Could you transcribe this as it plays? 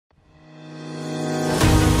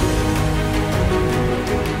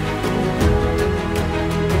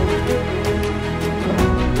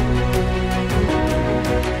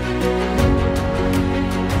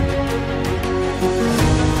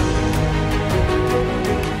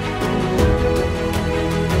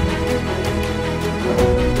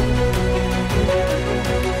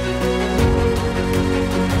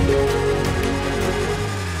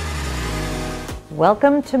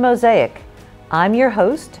Welcome to Mosaic. I'm your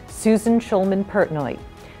host, Susan Schulman-Pertnoy.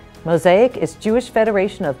 Mosaic is Jewish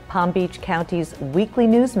Federation of Palm Beach County's weekly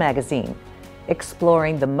news magazine,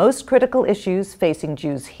 exploring the most critical issues facing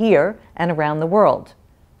Jews here and around the world.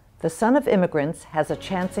 The son of immigrants has a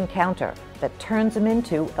chance encounter that turns him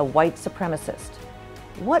into a white supremacist.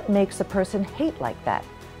 What makes a person hate like that?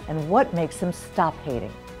 And what makes him stop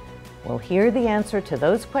hating? We'll hear the answer to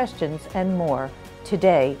those questions and more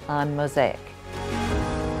today on Mosaic.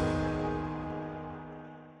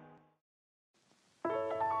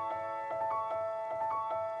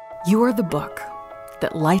 You are the book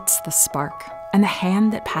that lights the spark and the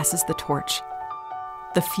hand that passes the torch,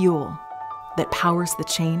 the fuel that powers the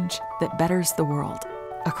change that betters the world,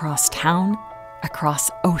 across town,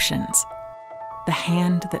 across oceans, the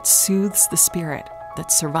hand that soothes the spirit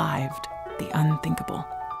that survived the unthinkable.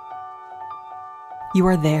 You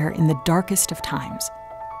are there in the darkest of times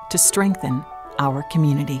to strengthen our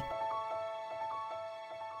community.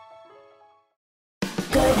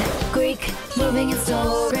 Good Greek moving and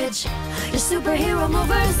storage. Your superhero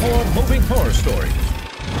movers. Or moving horror stories.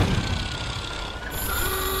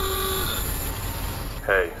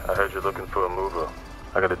 Hey, I heard you're looking for a mover.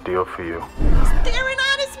 I got a deal for you. There an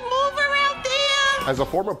honest mover out there? As a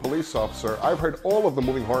former police officer, I've heard all of the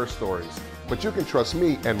moving horror stories. But you can trust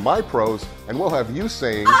me and my pros, and we'll have you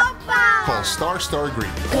saying, Opa! Call Star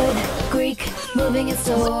Greek. Good Greek moving and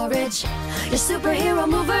storage. Your superhero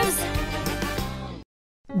movers.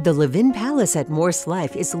 The Live-In Palace at Morse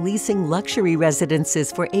Life is leasing luxury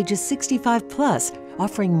residences for ages 65 plus,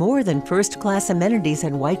 offering more than first-class amenities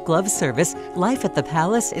and white glove service. Life at the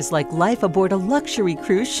Palace is like life aboard a luxury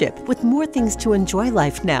cruise ship with more things to enjoy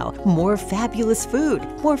life now. More fabulous food,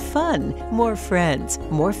 more fun, more friends,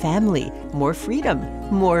 more family, more freedom,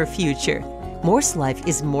 more future. Morse Life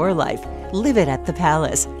is more life. Live it at the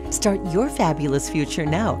Palace. Start your fabulous future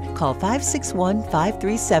now. Call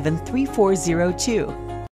 561-537-3402.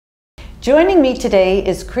 Joining me today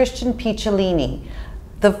is Christian Picciolini,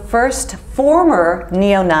 the first former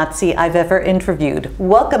neo-Nazi I've ever interviewed.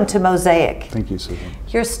 Welcome to Mosaic. Thank you, Susan.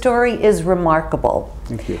 Your story is remarkable.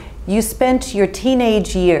 Thank you. You spent your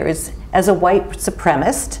teenage years as a white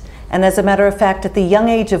supremacist, and as a matter of fact, at the young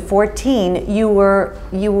age of 14, you were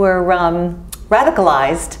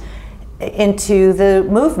radicalized into the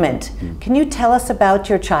movement. Can you tell us about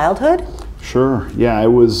your childhood? Sure. Yeah, I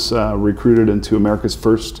was recruited into America's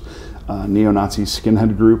first neo-Nazi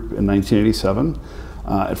skinhead group in 1987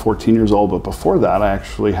 at 14 years old. But before that, I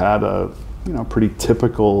actually had a pretty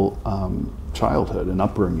typical childhood and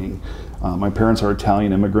upbringing. My parents are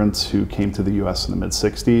Italian immigrants who came to the U.S. in the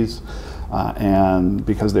mid-60s, and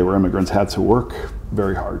because they were immigrants, had to work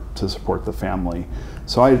very hard to support the family.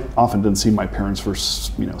 So I often didn't see my parents for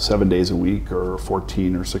 7 days a week or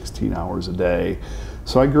 14 or 16 hours a day.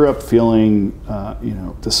 So I grew up feeling,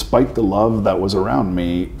 despite the love that was around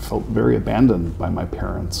me, felt very abandoned by my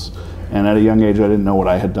parents. And at a young age, I didn't know what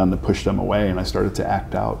I had done to push them away, and I started to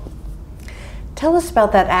act out. Tell us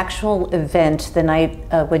about that actual event, the night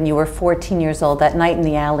when you were 14 years old, that night in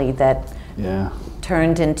the alley that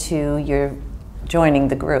turned into your joining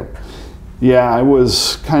the group. Yeah, I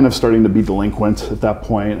was kind of starting to be delinquent at that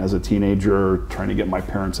point as a teenager, trying to get my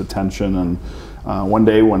parents' attention. And one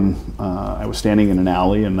day when I was standing in an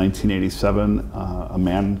alley in 1987, a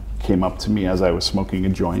man came up to me as I was smoking a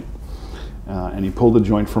joint. And he pulled a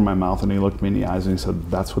joint from my mouth and he looked me in the eyes and he said,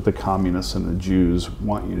 "That's what the communists and the Jews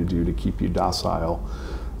want you to do to keep you docile."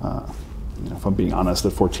 If I'm being honest,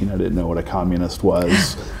 at 14 I didn't know what a communist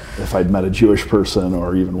was, if I'd met a Jewish person,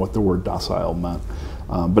 or even what the word docile meant.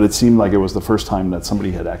 But it seemed like it was the first time that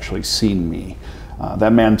somebody had actually seen me.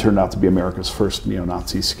 That man turned out to be America's first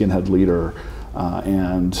neo-Nazi skinhead leader.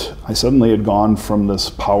 And I suddenly had gone from this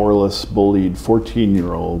powerless, bullied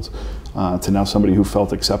 14-year-old to now somebody who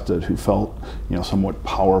felt accepted, who felt somewhat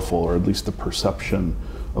powerful, or at least the perception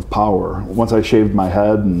of power. Once I shaved my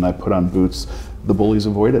head and I put on boots, the bullies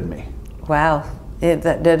avoided me. Wow,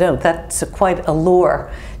 that's quite a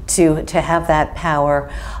lure to have that power.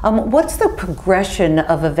 What's the progression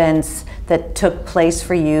of events that took place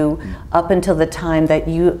for you up until the time that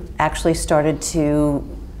you actually started to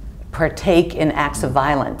partake in acts of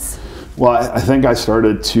violence? Well, I think I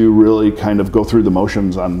started to really kind of go through the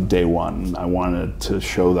motions on day one. I wanted to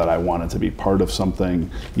show that I wanted to be part of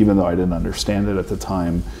something, even though I didn't understand it at the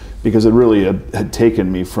time, because it really had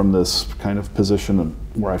taken me from this kind of position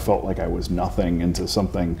where I felt like I was nothing into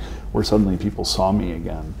something where suddenly people saw me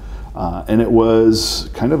again. And it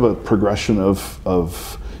was kind of a progression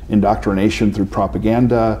of indoctrination through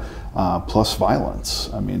propaganda plus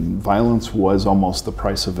violence. I mean, violence was almost the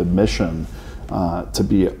price of admission to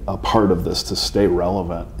be a part of this, to stay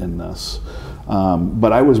relevant in this.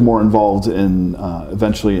 But I was more involved in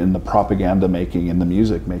eventually in the propaganda making and the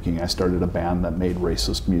music making. I started a band that made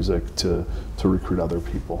racist music to recruit other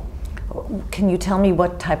people. Can you tell me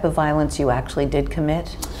what type of violence you actually did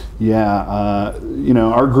commit? Yeah, you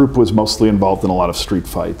know, our group was mostly involved in a lot of street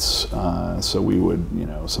fights. So we would, you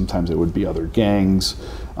know, sometimes it would be other gangs,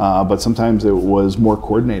 but sometimes it was more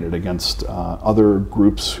coordinated against other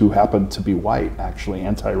groups who happened to be white, actually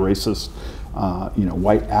anti-racist, you know,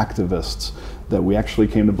 white activists that we actually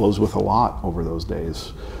came to blows with a lot over those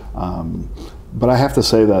days. But I have to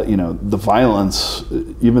say that, you know, the violence,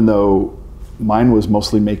 even though mine was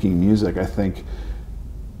mostly making music, I think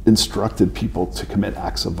instructed people to commit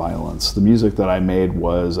acts of violence. The music that I made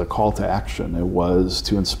was a call to action. It was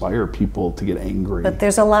to inspire people to get angry. But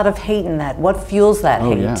there's a lot of hate in that. What fuels that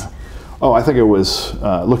hate? Yeah. Oh, I think it was,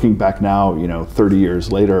 looking back now, you know, 30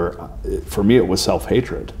 years later, for me it was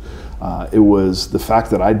self-hatred. It was the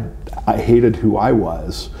fact that I hated who I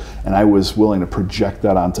was, and I was willing to project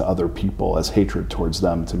that onto other people as hatred towards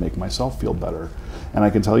them to make myself feel better. And I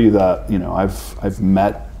can tell you that, you know, I've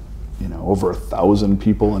met, you know, over 1,000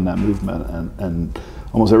 people in that movement, and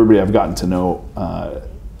almost everybody I've gotten to know,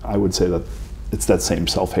 I would say that it's that same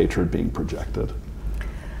self-hatred being projected.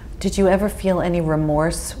 Did you ever feel any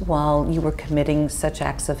remorse while you were committing such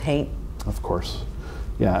acts of hate? Of course.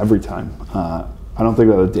 Yeah, every time. I don't think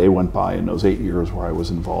that a day went by in those 8 years where I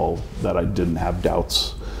was involved that I didn't have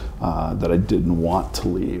doubts, that I didn't want to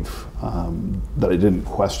leave, that I didn't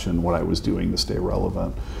question what I was doing to stay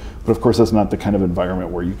relevant. But of course, that's not the kind of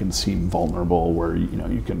environment where you can seem vulnerable, where you know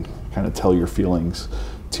you can kind of tell your feelings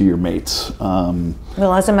to your mates.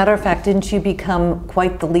 Well, as a matter of fact, didn't you become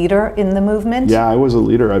quite the leader in the movement? Yeah, I was a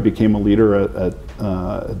leader. I became a leader at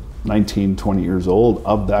 19, 20 years old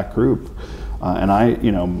of that group. And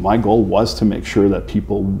you know, my goal was to make sure that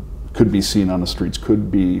people could be seen on the streets,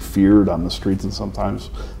 could be feared on the streets, and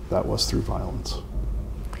sometimes that was through violence.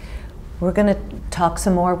 We're going to talk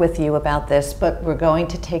some more with you about this, but we're going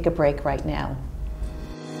to take a break right now.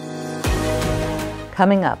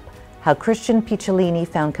 Coming up, how Christian Picciolini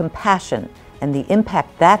found compassion and the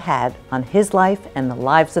impact that had on his life and the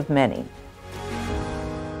lives of many.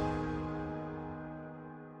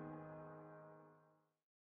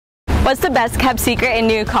 What's the best kept secret in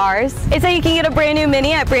new cars? It's that you can get a brand new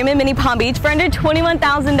Mini at Braman Mini Palm Beach for under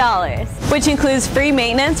 $21,000, which includes free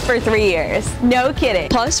maintenance for 3 years. No kidding.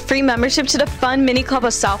 Plus, free membership to the fun Mini Club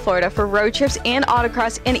of South Florida for road trips and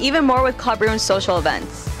autocross, and even more with club room social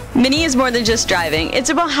events. Mini is more than just driving. It's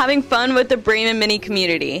about having fun with the Braman Mini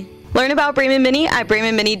community. Learn about Braman Mini at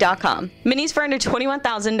BramanMini.com. Minis for under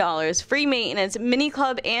 $21,000, free maintenance, Mini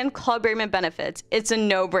Club, and Club Braman benefits. It's a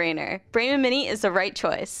no-brainer. Braman Mini is the right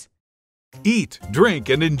choice. Eat, drink,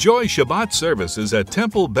 and enjoy Shabbat services at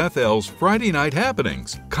Temple Bethel's Friday night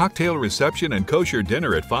happenings. Cocktail reception and kosher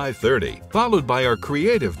dinner at 5:30, followed by our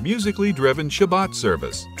creative, musically driven Shabbat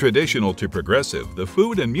service. Traditional to progressive, the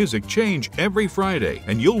food and music change every Friday,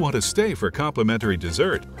 and you'll want to stay for complimentary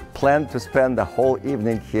dessert. Plan to spend the whole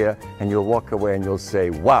evening here, and you'll walk away and you'll say,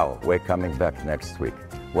 wow, we're coming back next week.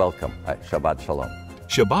 Welcome. Shabbat Shalom.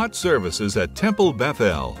 Shabbat services at Temple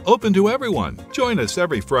Bethel, open to everyone. Join us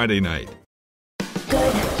every Friday night.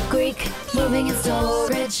 Good Greek moving and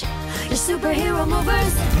storage. Your superhero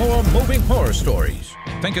movers. More moving horror stories.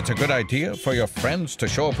 Think it's a good idea for your friends to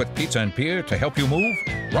show up with pizza and beer to help you move?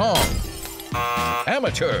 Wrong.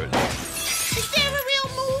 Amateurs. Is there a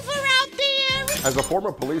real mover out there? As a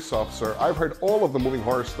former police officer, I've heard all of the moving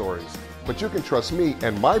horror stories. But you can trust me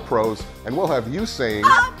and my pros, and we'll have you saying,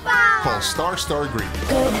 Opa! Call Star Greek.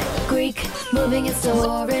 Good Greek moving and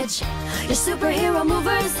storage. Your superhero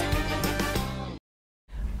movers.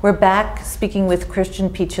 We're back speaking with Christian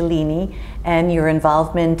Picciolini and your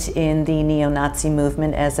involvement in the neo-Nazi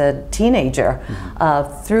movement as a teenager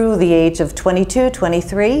through the age of 22,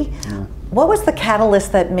 23. Yeah. What was the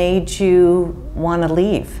catalyst that made you want to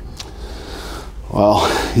leave? Well,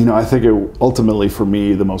 you know, I think ultimately for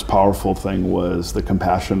me, the most powerful thing was the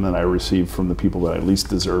compassion that I received from the people that I least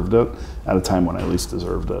deserved it at a time when I least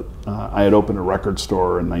deserved it. I had opened a record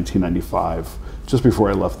store in 1995, just before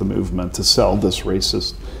I left the movement, to sell this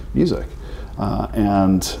racist music.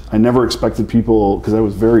 And I never expected people, because I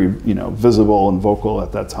was very, you know, visible and vocal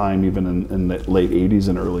at that time, even in the late 80s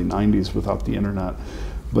and early 90s without the internet.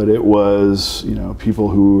 But it was, you know, people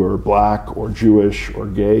who were black or Jewish or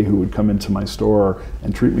gay who would come into my store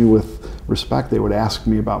and treat me with respect. They would ask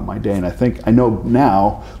me about my day. And I know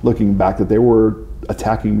now, looking back, that they were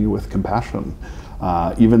attacking me with compassion,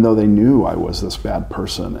 even though they knew I was this bad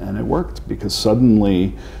person. And it worked, because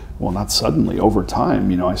suddenly well, not suddenly, over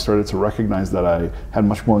time, I started to recognize that I had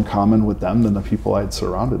much more in common with them than the people I'd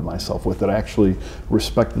surrounded myself with, that I actually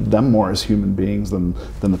respected them more as human beings than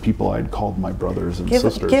the people I'd called my brothers and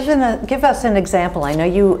sisters. Give us an example. I know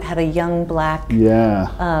you had a young black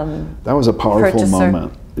that was a powerful purchaser.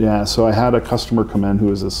 moment. Yeah, so I had a customer come in who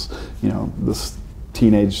was this, this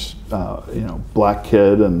teenage, black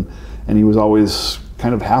kid, and he was always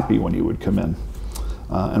kind of happy when he would come in.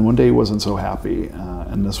 And one day he wasn't so happy,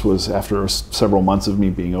 and this was after several months of me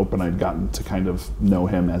being open. I'd gotten to kind of know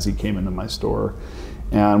him as he came into my store.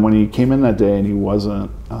 And when he came in that day and he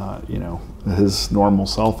wasn't, his normal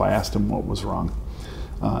self, I asked him what was wrong.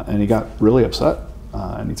 And he got really upset,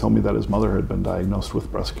 and he told me that his mother had been diagnosed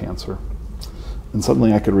with breast cancer. And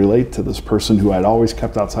suddenly I could relate to this person who I'd always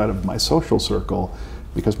kept outside of my social circle,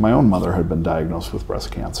 because my own mother had been diagnosed with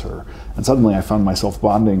breast cancer. And suddenly I found myself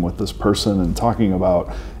bonding with this person and talking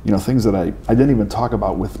about, things that I didn't even talk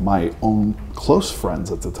about with my own close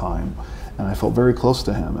friends at the time. And I felt very close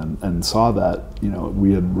to him and saw that,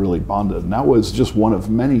 we had really bonded. And that was just one of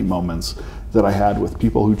many moments that I had with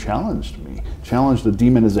people who challenged me, challenged the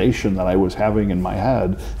demonization that I was having in my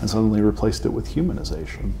head, and suddenly replaced it with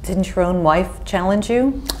humanization. Didn't your own wife challenge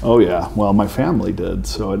you? Oh yeah, well, my family did.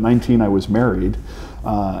 So at 19 I was married,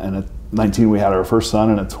 and at 19 we had our first son,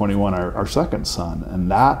 and at 21 our second son.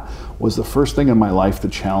 And that was the first thing in my life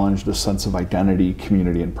that challenged a sense of identity,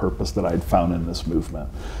 community, and purpose that I'd found in this movement.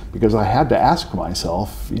 Because I had to ask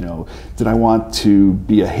myself, did I want to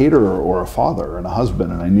be a hater or a father and a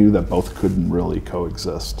husband? And I knew that both couldn't really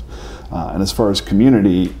coexist. And as far as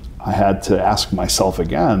community, I had to ask myself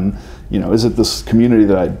again, is it this community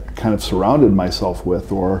that I'd kind of surrounded myself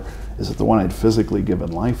with, or is it the one I'd physically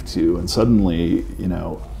given life to? And suddenly,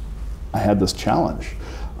 I had this challenge.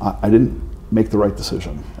 I didn't make the right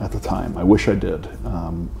decision at the time. I wish I did.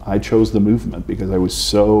 I chose the movement because I was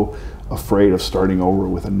so afraid of starting over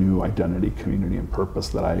with a new identity, community, and purpose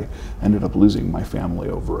that I ended up losing my family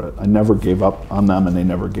over it. I never gave up on them, and they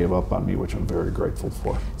never gave up on me, which I'm very grateful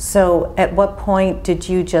for. So at what point did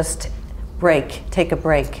you just take a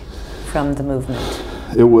break from the movement?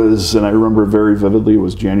 It was, and I remember very vividly, it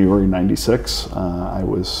was January '96. I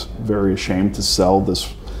was very ashamed to sell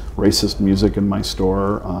this racist music in my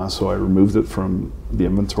store, so I removed it from the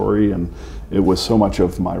inventory, and it was so much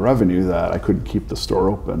of my revenue that I couldn't keep the store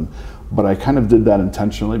open. But I kind of did that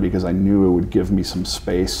intentionally because I knew it would give me some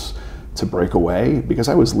space to break away, because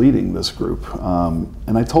I was leading this group.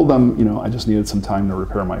 And I told them, I just needed some time to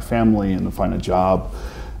repair my family and to find a job.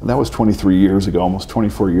 And that was 23 years ago, almost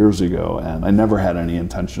 24 years ago, and I never had any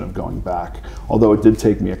intention of going back, although it did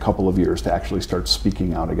take me a couple of years to actually start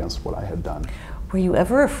speaking out against what I had done. Were you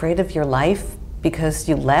ever afraid of your life because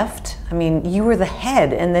you left? I mean, you were the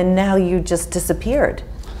head, and then now you just disappeared.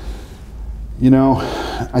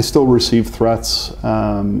 I still receive threats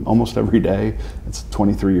almost every day. It's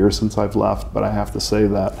 23 years since I've left, but I have to say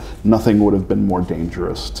that nothing would have been more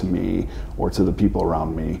dangerous to me or to the people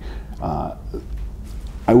around me.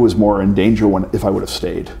 I was more in danger if I would have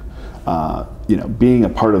stayed. Being a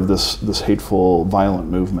part of this hateful, violent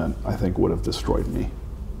movement, I think would have destroyed me.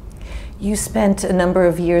 You spent a number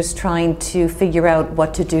of years trying to figure out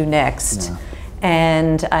what to do next. Yeah.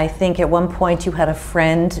 And I think at one point you had a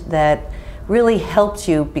friend that really helped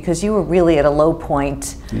you because you were really at a low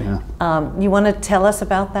point. Yeah. You want to tell us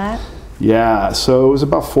about that? Yeah, so it was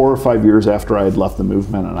about 4 or 5 years after I had left the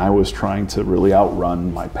movement, and I was trying to really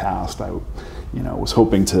outrun my past. I was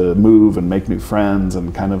hoping to move and make new friends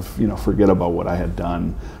and kind of, forget about what I had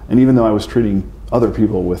done. And even though I was treating other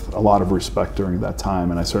people with a lot of respect during that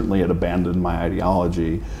time, and I certainly had abandoned my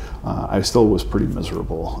ideology, I still was pretty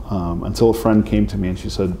miserable. Until a friend came to me and she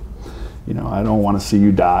said, I don't want to see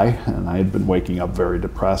you die. And I had been waking up very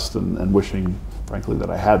depressed and wishing, frankly, that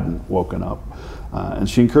I hadn't woken up. And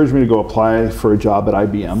she encouraged me to go apply for a job at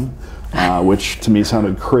IBM, which to me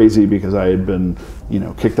sounded crazy because I had been,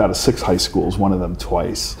 kicked out of 6 high schools, one of them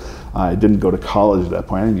twice. I didn't go to college at that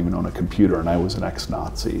point. I didn't even own a computer, and I was an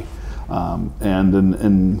ex-Nazi. And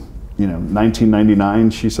in 1999,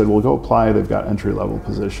 she said, well, go apply. They've got entry-level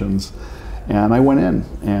positions. And I went in,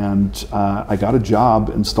 and I got a job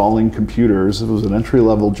installing computers. It was an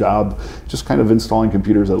entry-level job, just kind of installing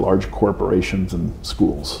computers at large corporations and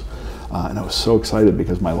schools. And I was so excited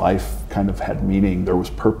because my life kind of had meaning. There was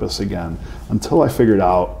purpose again, until I figured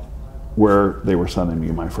out where they were sending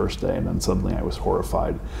me my first day, and then suddenly I was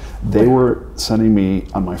horrified. They were sending me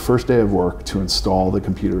on my first day of work to install the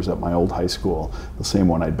computers at my old high school, the same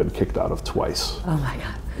one I'd been kicked out of twice. Oh my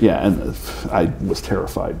God. Yeah, and I was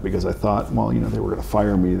terrified because I thought, well, they were going to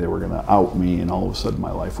fire me, they were going to out me, and all of a sudden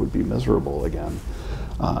my life would be miserable again.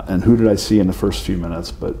 And who did I see in the first few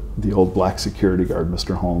minutes but the old black security guard,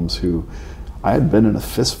 Mr. Holmes, who I had been in a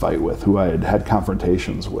fist fight with, who I had had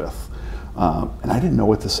confrontations with. And I didn't know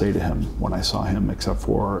what to say to him when I saw him, except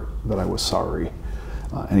for that I was sorry.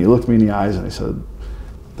 And he looked me in the eyes and he said,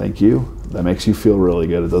 "Thank you. That makes you feel really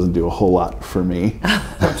good. It doesn't do a whole lot for me."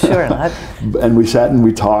 I'm sure not. And we sat and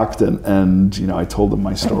we talked, and you know, I told him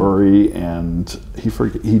my story, and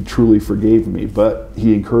he truly forgave me. But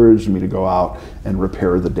he encouraged me to go out and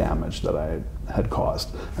repair the damage that I had caused.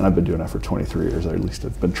 And I've been doing that for 23 years. I at least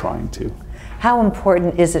have been trying to. How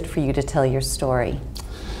important is it for you to tell your story?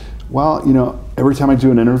 Well, you know, every time I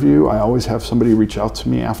do an interview, I always have somebody reach out to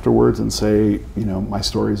me afterwards and say, you know, my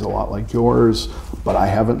story is a lot like yours, but I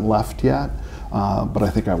haven't left yet, but I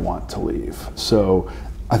think I want to leave. So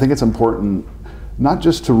I think it's important not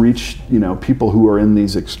just to reach, you know, people who are in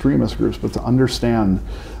these extremist groups, but to understand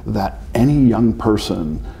that any young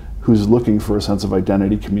person who's looking for a sense of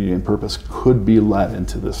identity, community, and purpose could be led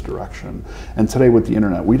into this direction. And today with the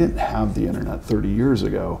internet, we didn't have the internet 30 years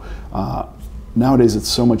ago. Nowadays, it's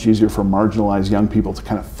so much easier for marginalized young people to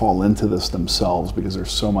kind of fall into this themselves because there's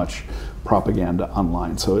so much propaganda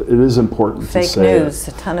online. So it is important to say. Fake news,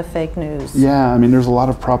 a ton of fake news. Yeah, I mean, there's a lot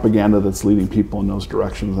of propaganda that's leading people in those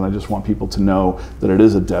directions, and I just want people to know that it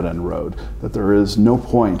is a dead-end road, that there is no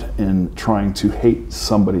point in trying to hate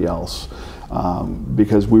somebody else,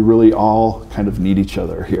 because we really all kind of need each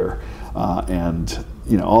other here. And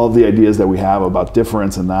you know, all of the ideas that we have about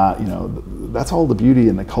difference and that, you know, that's all the beauty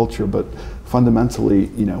in the culture, but fundamentally,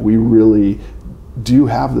 you know, we really do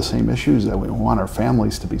have the same issues, that we want our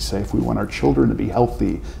families to be safe, we want our children to be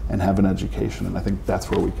healthy and have an education, and I think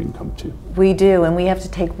that's where we can come to. We do, and we have to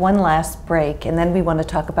take one last break, and then we want to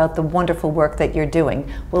talk about the wonderful work that you're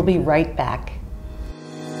doing. We'll be right back.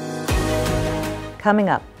 Coming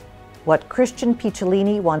up, what Christian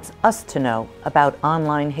Picciolini wants us to know about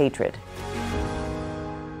online hatred.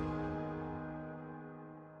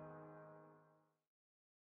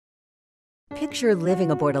 Picture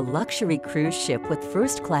living aboard a luxury cruise ship with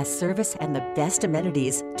first-class service and the best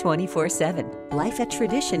amenities 24/7. Life at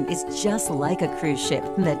Tradition is just like a cruise ship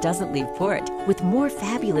that doesn't leave port. With more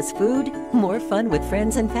fabulous food, more fun with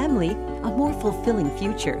friends and family, a more fulfilling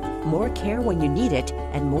future, more care when you need it,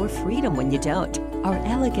 and more freedom when you don't. Our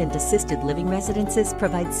elegant assisted living residences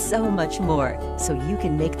provide so much more, so you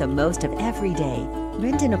can make the most of every day.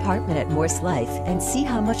 Rent an apartment at Morse Life and see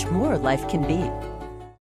how much more life can be.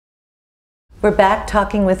 We're back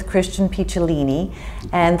talking with Christian Picciolini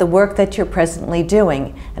and the work that you're presently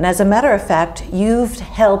doing. And as a matter of fact, you've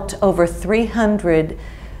helped over 300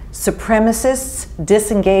 supremacists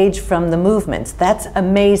disengage from the movements. That's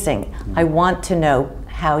amazing. I want to know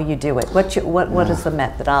how you do it. What is the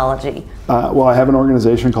methodology? Well, I have an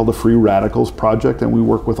organization called the Free Radicals Project, and we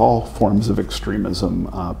work with all forms of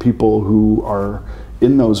extremism. People who are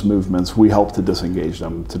in those movements, we help to disengage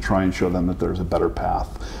them, to try and show them that there's a better path,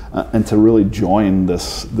 and to really join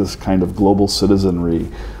this kind of global citizenry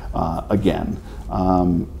again.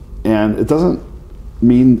 And it doesn't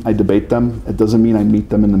mean I debate them. It doesn't mean I meet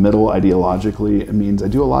them in the middle ideologically. It means I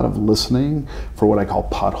do a lot of listening for what I call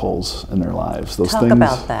potholes in their lives. Those Talk things,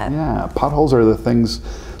 about that. Yeah, potholes are the things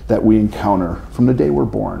that we encounter from the day we're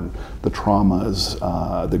born, the traumas,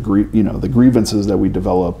 the grievances that we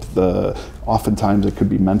develop. Oftentimes it could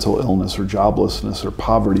be mental illness or joblessness or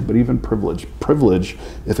poverty, but even privilege. Privilege,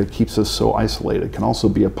 if it keeps us so isolated, can also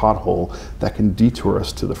be a pothole that can detour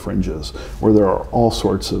us to the fringes, where there are all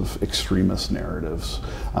sorts of extremist narratives.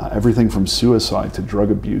 Everything from suicide to drug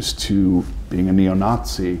abuse to being a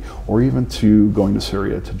neo-Nazi, or even to going to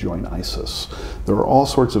Syria to join ISIS. There are all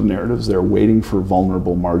sorts of narratives there waiting for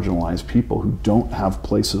vulnerable, marginalized people who don't have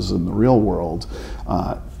places in the real world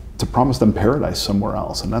to promise them paradise somewhere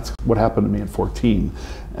else. And that's what happened to me at 14.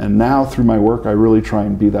 And now through my work, I really try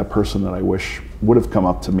and be that person that I wish would have come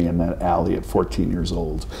up to me in that alley at 14 years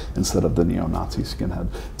old instead of the neo-Nazi skinhead,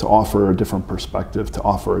 to offer a different perspective, to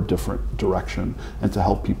offer a different direction, and to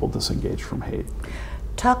help people disengage from hate.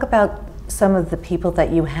 Talk about some of the people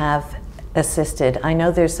that you have assisted. I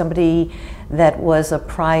know there's somebody that was a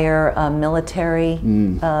prior military.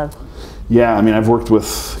 Yeah, I mean, I've worked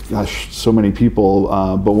with, gosh, so many people,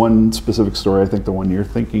 but one specific story, I think the one you're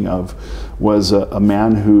thinking of, was a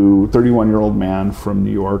man 31-year-old man from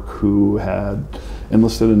New York who had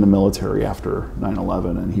enlisted in the military after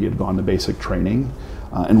 9/11, and he had gone to basic training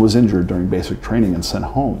and was injured during basic training and sent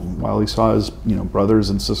home while he saw his brothers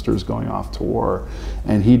and sisters going off to war.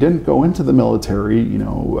 And he didn't go into the military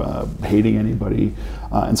hating anybody,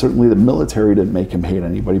 and certainly the military didn't make him hate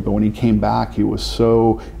anybody, but when he came back he was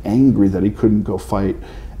so angry that he couldn't go fight.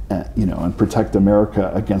 and protect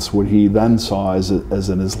America against what he then saw as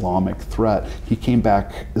an Islamic threat, he came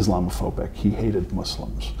back Islamophobic. He hated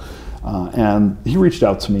Muslims. And he reached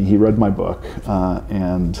out to me, he read my book,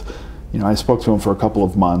 and I spoke to him for a couple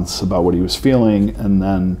of months about what he was feeling, and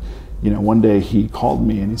then one day he called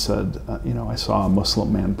me and he said, I saw a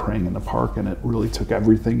Muslim man praying in the park, and it really took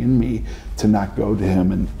everything in me to not go to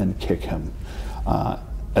him and kick him.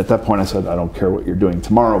 At that point I said, I don't care what you're doing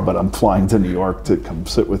tomorrow, but I'm flying to New York to come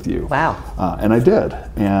sit with you. Wow. And I did.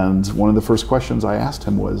 And one of the first questions I asked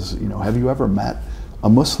him was, have you ever met a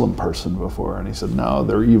Muslim person before? And he said, no,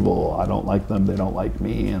 they're evil. I don't like them. They don't like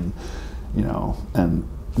me. And, and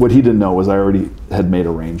what he didn't know was I already had made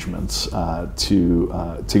arrangements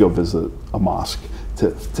to go visit a mosque,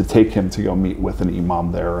 to take him to go meet with an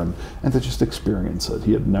imam there and to just experience it.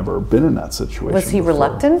 He had never been in that situation. Was he before.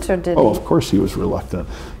 reluctant, or did he? Oh, of course he was reluctant.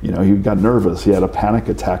 He got nervous. He had a panic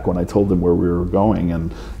attack when I told him where we were going,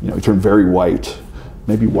 and he turned very white,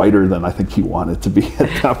 maybe whiter than I think he wanted to be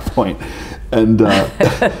at that point. And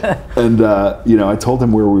I told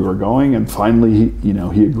him where we were going, and finally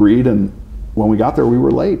he agreed. And when we got there, we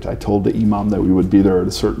were late. I told the imam that we would be there at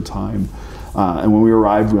a certain time. And when we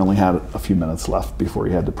arrived, we only had a few minutes left before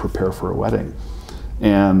he had to prepare for a wedding.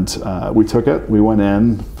 And we took it, we went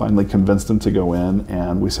in, finally convinced him to go in,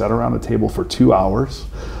 and we sat around a table for 2 hours,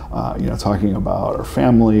 talking about our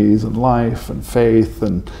families and life and faith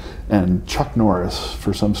and Chuck Norris,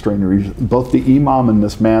 for some strange reason. Both the imam and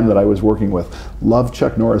this man that I was working with loved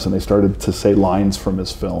Chuck Norris, and they started to say lines from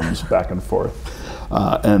his films back and forth.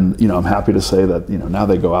 And I'm happy to say that now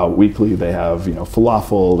they go out weekly. They have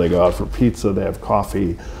falafel. They go out for pizza. They have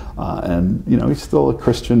coffee, and he's still a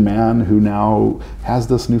Christian man who now has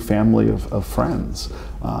this new family of friends.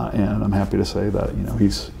 And I'm happy to say that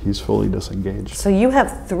he's fully disengaged. So you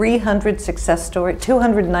have 300 success stories,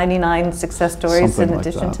 299 success stories in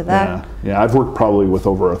addition to that. Yeah, I've worked probably with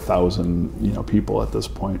over 1,000 people at this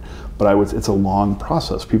point. But it's a long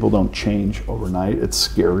process. People don't change overnight. It's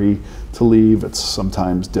scary to leave. It's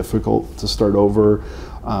sometimes difficult to start over.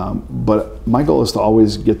 But my goal is to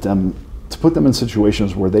always get them, to put them in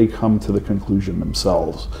situations where they come to the conclusion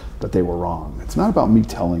themselves that they were wrong. It's not about me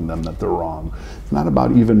telling them that they're wrong. It's not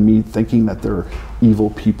about even me thinking that they're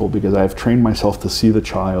evil people, because I've trained myself to see the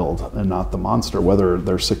child and not the monster, whether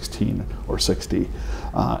they're 16 or 60.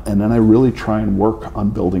 And then I really try and work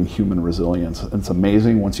on building human resilience. And it's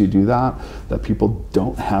amazing once you do that people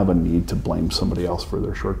don't have a need to blame somebody else for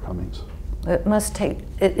their shortcomings. It must take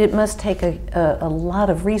a lot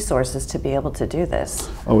of resources to be able to do this.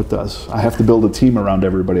 Oh, it does. I have to build a team around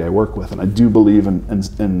everybody I work with, and I do believe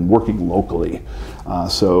in working locally.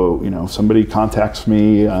 So somebody contacts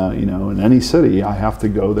me, in any city, I have to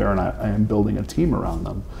go there, and I am building a team around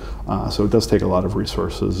them. So it does take a lot of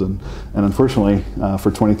resources, and unfortunately, for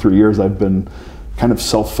 23 years, I've been kind of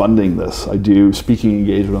self-funding this. I do speaking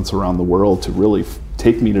engagements around the world to really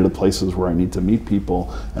take me to the places where I need to meet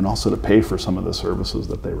people, and also to pay for some of the services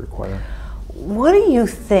that they require. What do you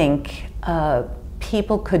think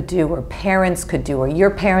people could do, or parents could do, or your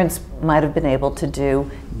parents might have been able to do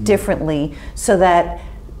differently, so that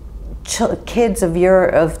kids of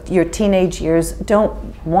your teenage years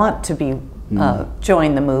don't want to be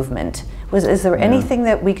join the movement? Is there anything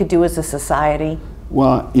that we could do as a society?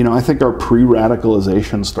 Well, I think our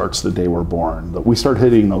pre-radicalization starts the day we're born. We start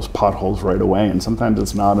hitting those potholes right away, and sometimes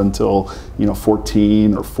it's not until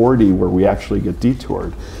 14 or 40 where we actually get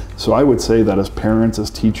detoured. So I would say that as parents, as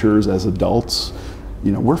teachers, as adults,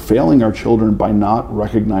 we're failing our children by not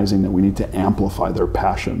recognizing that we need to amplify their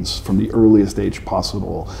passions from the earliest age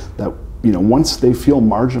possible. That once they feel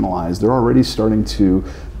marginalized, they're already starting to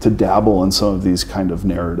dabble in some of these kind of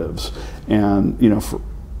narratives. And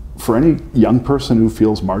for any young person who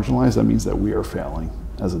feels marginalized, that means that we are failing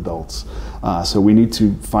as adults. So we need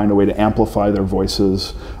to find a way to amplify their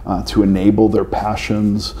voices, to enable their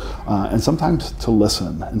passions, and sometimes to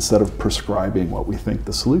listen instead of prescribing what we think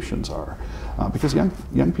the solutions are. Because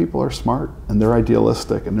young people are smart, and they're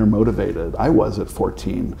idealistic, and they're motivated. I was at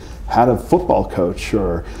 14, had a football coach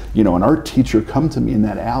or an art teacher come to me in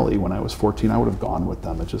that alley when I was 14, I would have gone with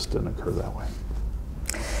them. It just didn't occur that way.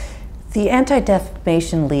 The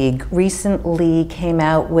Anti-Defamation League recently came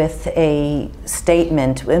out with a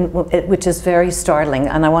statement, which is very startling,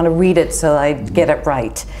 and I want to read it so I get it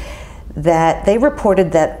right. That they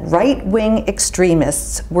reported that right-wing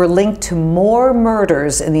extremists were linked to more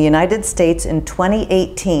murders in the United States in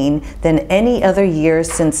 2018 than any other year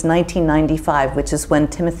since 1995, which is when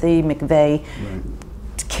Timothy McVeigh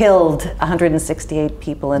killed 168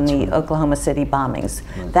 people in the Oklahoma City bombings.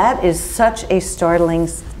 That is such a startling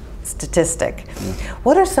statistic.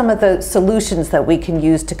 What are some of the solutions that we can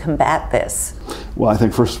use to combat this? Well, I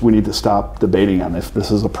think first we need to stop debating on if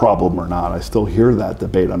this is a problem or not. I still hear that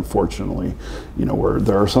debate, unfortunately, where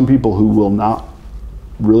there are some people who will not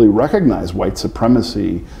really recognize white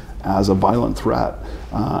supremacy as a violent threat.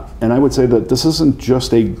 And I would say that this isn't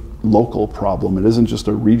just a local problem, it isn't just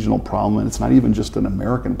a regional problem, and it's not even just an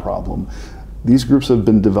American problem. These groups have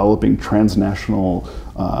been developing transnational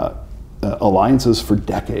alliances for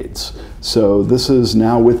decades. So this is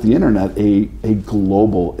now, with the internet, a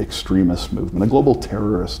global extremist movement, a global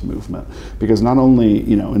terrorist movement. Because not only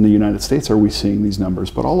in the United States are we seeing these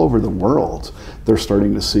numbers, but all over the world they're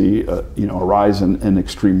starting to see a rise in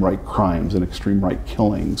extreme right crimes and extreme right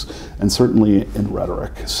killings, and certainly in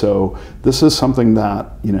rhetoric. So this is something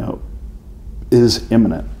that is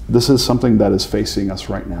imminent. This is something that is facing us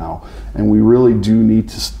right now, and we really do need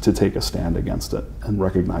to take a stand against it and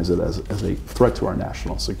recognize it as a threat to our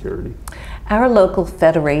national security. Our local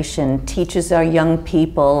federation teaches our young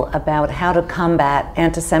people about how to combat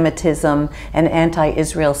anti-Semitism and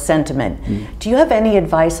anti-Israel sentiment. Do you have any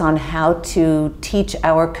advice on how to teach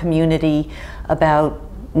our community about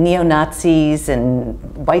neo-Nazis and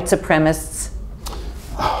white supremacists?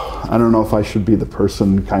 I don't know if I should be the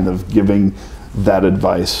person kind of giving that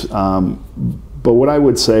advice. But what I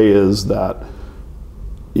would say is that,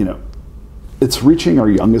 it's reaching our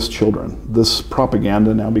youngest children. This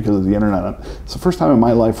propaganda now, because of the internet, it's the first time in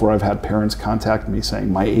my life where I've had parents contact me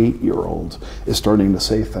saying, my 8-year-old is starting to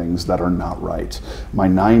say things that are not right. My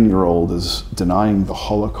 9-year-old is denying the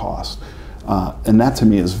Holocaust. And that to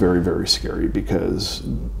me is very, very scary, because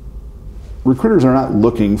recruiters are not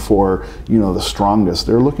looking for, the strongest.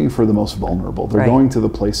 They're looking for the most vulnerable. They're going to the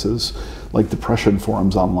places like depression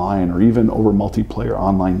forums online, or even over multiplayer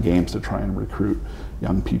online games to try and recruit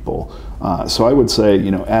young people. So I would say,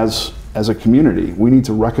 as a community, we need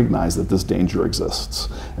to recognize that this danger exists.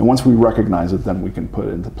 And once we recognize it, then we can put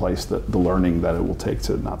into place the learning that it will take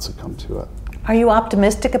to not succumb to it. Are you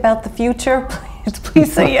optimistic about the future?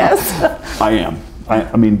 Please say yes. I am.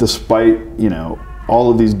 I mean, despite, all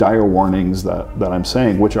of these dire warnings that I'm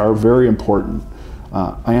saying, which are very important,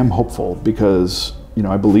 I am hopeful, because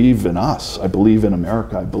I believe in us, I believe in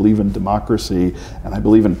America, I believe in democracy, and I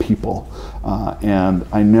believe in people. And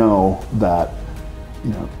I know that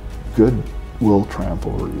good will triumph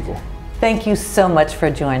over evil. Thank you so much for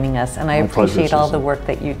joining us, and I appreciate all the work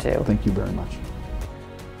that you do. Thank you very much.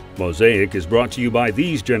 Mosaic is brought to you by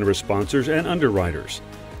these generous sponsors and underwriters.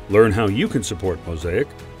 Learn how you can support Mosaic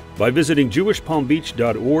by visiting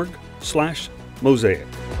jewishpalmbeach.org/mosaic.